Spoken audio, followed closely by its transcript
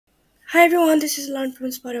Hi everyone, this is Lauren from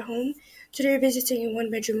Spotahome. Today we're visiting a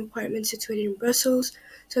one-bedroom apartment situated in Brussels.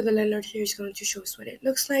 So the landlord here is going to show us what it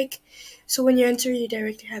looks like. So when you enter, you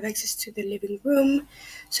directly have access to the living room.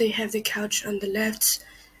 So you have the couch on the left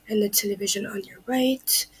and the television on your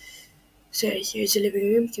right. So here's the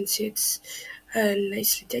living room. You can see it's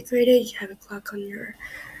nicely decorated. You have a clock on your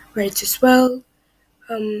right as well.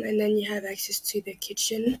 And then you have access to the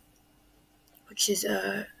kitchen, which is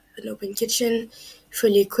an open kitchen,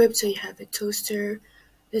 fully equipped. So you have a toaster,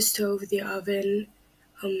 the stove, the oven,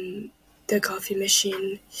 the coffee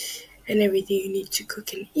machine, and everything you need to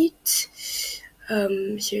cook and eat.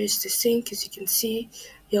 Here's the sink, as you can see.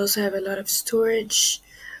 You also have a lot of storage,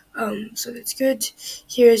 so that's good.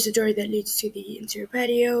 Here's the door that leads to the interior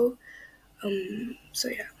patio. So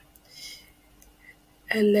yeah,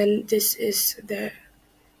 and then this is the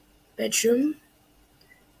bedroom.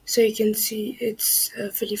 So you can see it's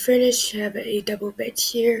fully furnished. You have a double bed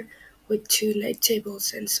here with two night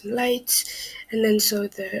tables and some lights. And then so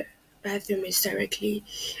the bathroom is directly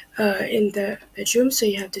in the bedroom. So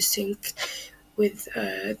you have the sink with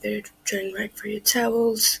the drying rack for your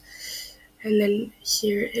towels. And then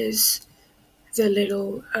here is the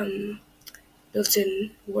little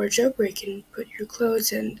built-in wardrobe where you can put your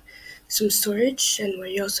clothes and some storage, and where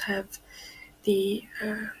you also have the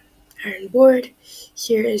iron board.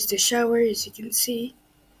 Here is the shower, as you can see.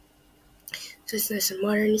 So it's nice and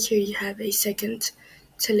modern. Here you have a second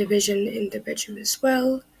television in the bedroom as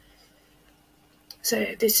well.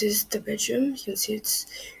 So this is the bedroom. You can see it's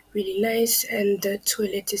really nice, and the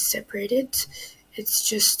toilet is separated. It's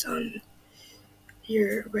just on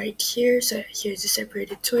your right here. So here's the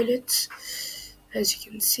separated toilet, as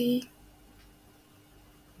you can see.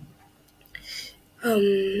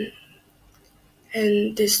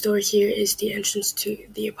 And this door here is the entrance to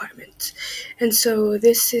the apartment. And so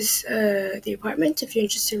this is the apartment. If you're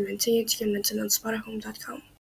interested in renting it, you can rent it on spotahome.com.